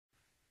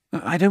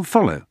I don't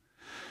follow.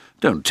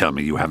 Don't tell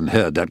me you haven't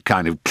heard that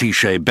kind of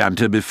cliché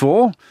banter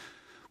before.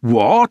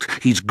 What?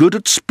 He's good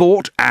at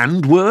sport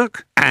and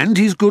work, and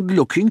he's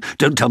good-looking?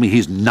 Don't tell me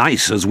he's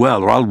nice as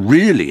well, or I'll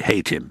really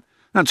hate him.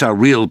 That's how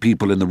real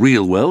people in the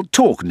real world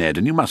talk, Ned,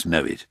 and you must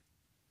know it.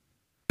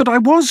 But I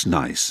was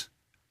nice.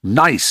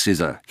 Nice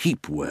is a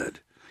heap word.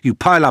 You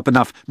pile up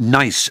enough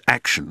nice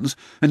actions,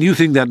 and you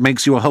think that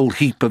makes you a whole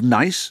heap of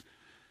nice?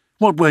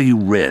 What were you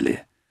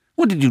really?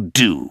 What did you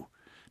do?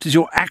 It is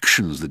your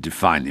actions that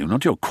define you,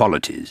 not your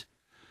qualities.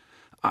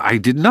 I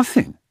did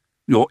nothing.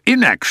 Your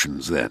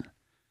inactions, then.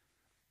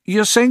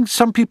 You're saying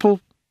some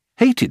people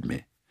hated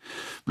me?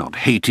 Not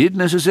hated,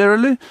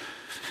 necessarily.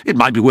 It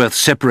might be worth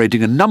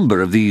separating a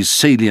number of these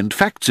salient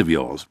facts of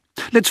yours.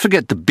 Let's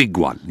forget the big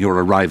one, your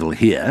arrival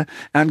here,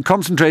 and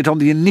concentrate on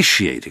the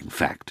initiating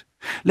fact.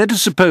 Let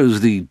us suppose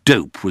the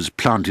dope was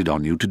planted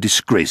on you to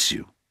disgrace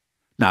you.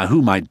 Now,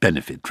 who might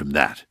benefit from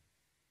that?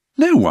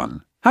 No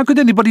one. How could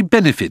anybody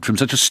benefit from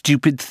such a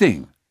stupid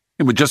thing?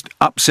 It would just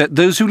upset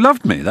those who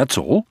loved me, that's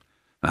all.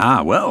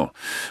 Ah, well,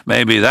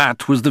 maybe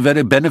that was the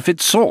very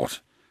benefit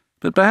sought.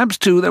 But perhaps,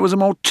 too, there was a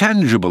more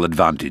tangible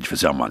advantage for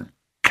someone.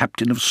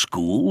 Captain of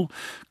school,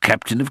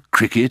 captain of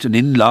cricket, and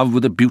in love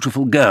with a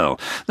beautiful girl.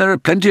 There are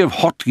plenty of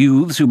hot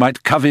youths who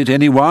might covet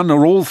any one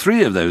or all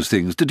three of those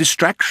things to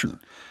distraction.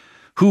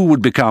 Who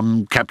would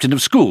become captain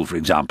of school, for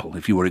example,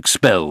 if you were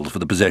expelled for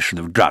the possession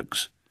of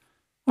drugs?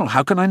 Well,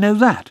 how can I know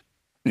that?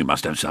 You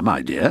must have some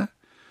idea.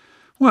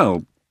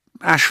 Well,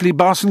 Ashley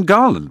Barson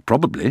Garland,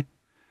 probably.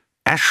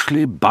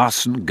 Ashley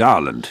Barson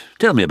Garland.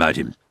 Tell me about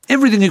him.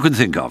 Everything you can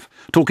think of.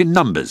 Talk in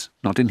numbers,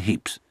 not in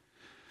heaps.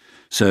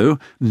 So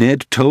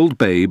Ned told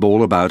Babe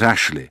all about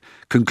Ashley,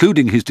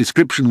 concluding his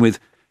description with,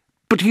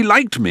 "But he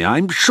liked me,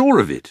 I'm sure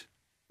of it,"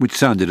 which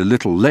sounded a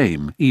little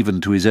lame,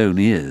 even to his own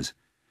ears.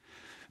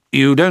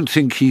 You don't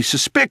think he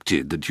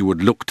suspected that you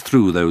had looked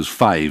through those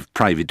 5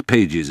 private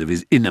pages of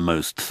his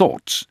innermost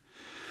thoughts?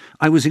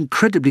 I was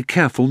incredibly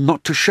careful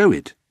not to show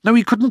it. No,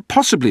 he couldn't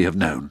possibly have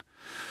known.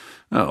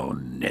 Oh,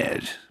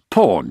 Ned,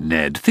 poor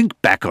Ned, think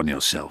back on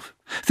yourself.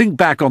 Think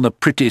back on the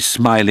pretty,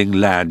 smiling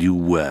lad you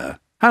were.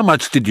 How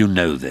much did you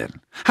know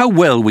then? How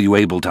well were you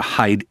able to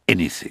hide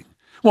anything?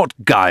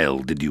 What guile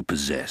did you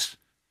possess?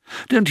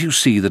 Don't you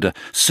see that a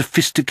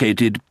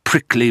sophisticated,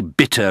 prickly,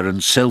 bitter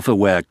and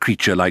self-aware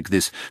creature like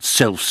this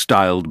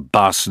self-styled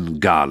Barson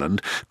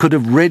Garland could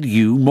have read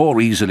you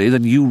more easily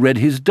than you read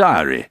his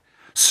diary?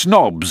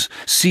 Snobs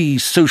see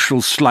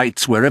social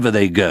slights wherever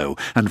they go,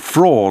 and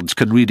frauds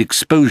can read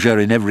exposure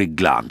in every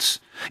glance.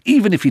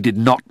 Even if he did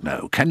not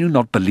know, can you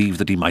not believe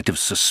that he might have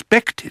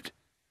suspected?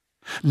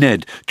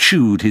 Ned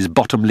chewed his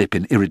bottom lip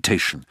in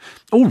irritation.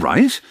 All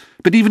right,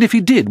 but even if he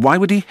did, why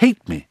would he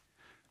hate me?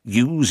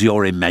 Use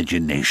your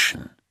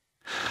imagination.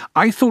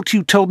 I thought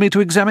you told me to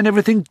examine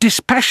everything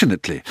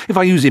dispassionately. If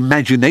I use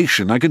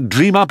imagination, I can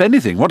dream up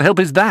anything. What help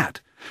is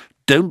that?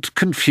 Don't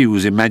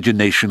confuse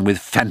imagination with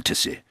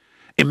fantasy.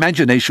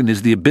 Imagination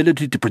is the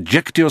ability to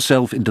project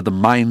yourself into the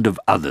mind of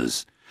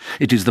others.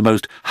 It is the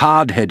most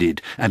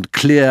hard-headed and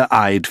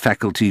clear-eyed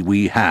faculty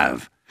we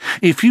have.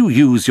 If you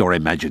use your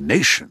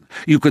imagination,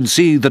 you can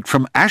see that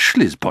from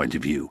Ashley's point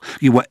of view,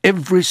 you were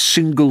every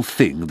single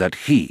thing that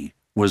he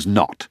was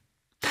not.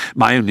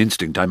 My own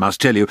instinct, I must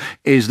tell you,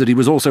 is that he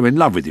was also in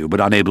love with you, but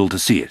unable to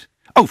see it.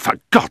 Oh, for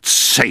God's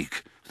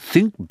sake!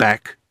 Think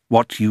back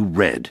what you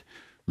read.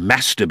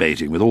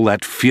 Masturbating with all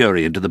that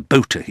fury into the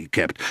boater he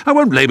kept. I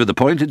won't labour the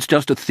point, it's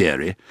just a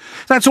theory.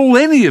 That's all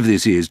any of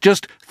this is,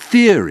 just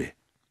theory.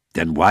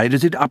 Then why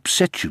does it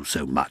upset you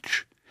so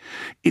much?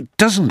 It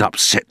doesn't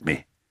upset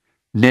me.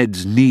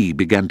 Ned's knee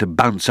began to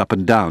bounce up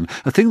and down,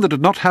 a thing that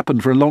had not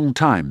happened for a long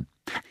time.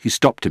 He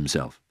stopped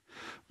himself.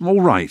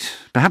 All right,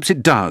 perhaps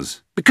it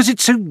does. Because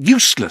it's so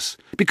useless.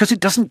 Because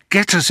it doesn't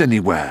get us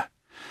anywhere.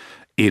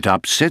 It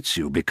upsets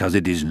you because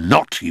it is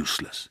not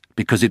useless.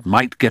 Because it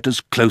might get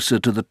us closer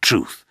to the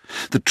truth.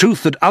 The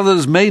truth that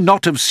others may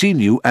not have seen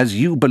you as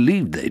you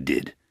believed they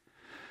did.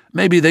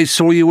 Maybe they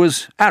saw you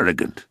as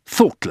arrogant,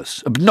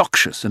 thoughtless,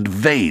 obnoxious, and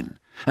vain,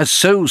 as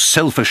so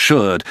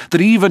self-assured that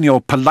even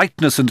your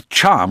politeness and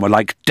charm were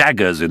like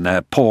daggers in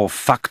their poor,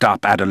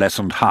 fucked-up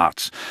adolescent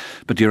hearts.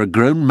 But you're a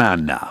grown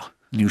man now,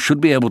 and you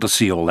should be able to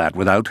see all that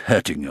without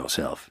hurting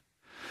yourself.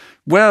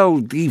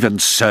 Well, even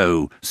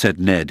so, said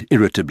Ned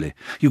irritably,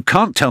 you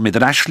can't tell me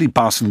that Ashley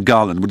Barson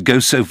Garland would go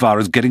so far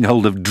as getting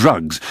hold of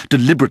drugs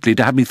deliberately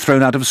to have me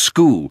thrown out of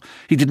school.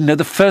 He didn't know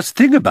the first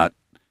thing about...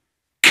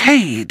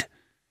 Cade!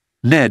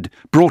 Ned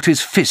brought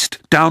his fist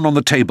down on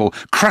the table,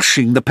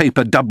 crushing the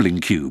paper doubling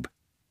cube.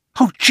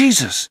 Oh,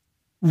 Jesus!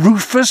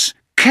 Rufus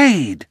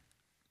Cade!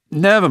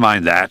 Never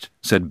mind that,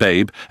 said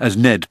Babe, as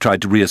Ned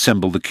tried to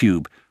reassemble the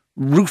cube.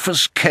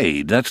 Rufus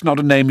Cade, that's not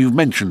a name you've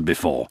mentioned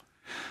before.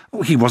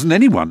 Oh, he wasn't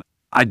anyone.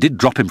 I did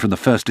drop him from the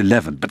first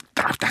 11, but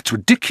that's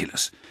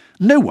ridiculous.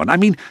 No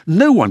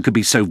one could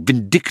be so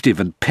vindictive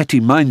and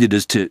petty-minded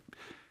as to...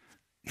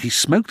 He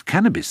smoked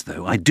cannabis,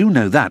 though, I do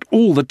know that,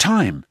 all the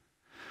time.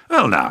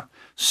 Well, now,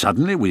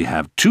 suddenly we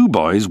have 2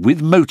 boys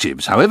with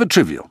motives, however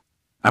trivial,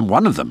 and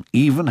one of them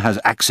even has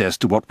access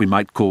to what we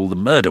might call the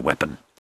murder weapon.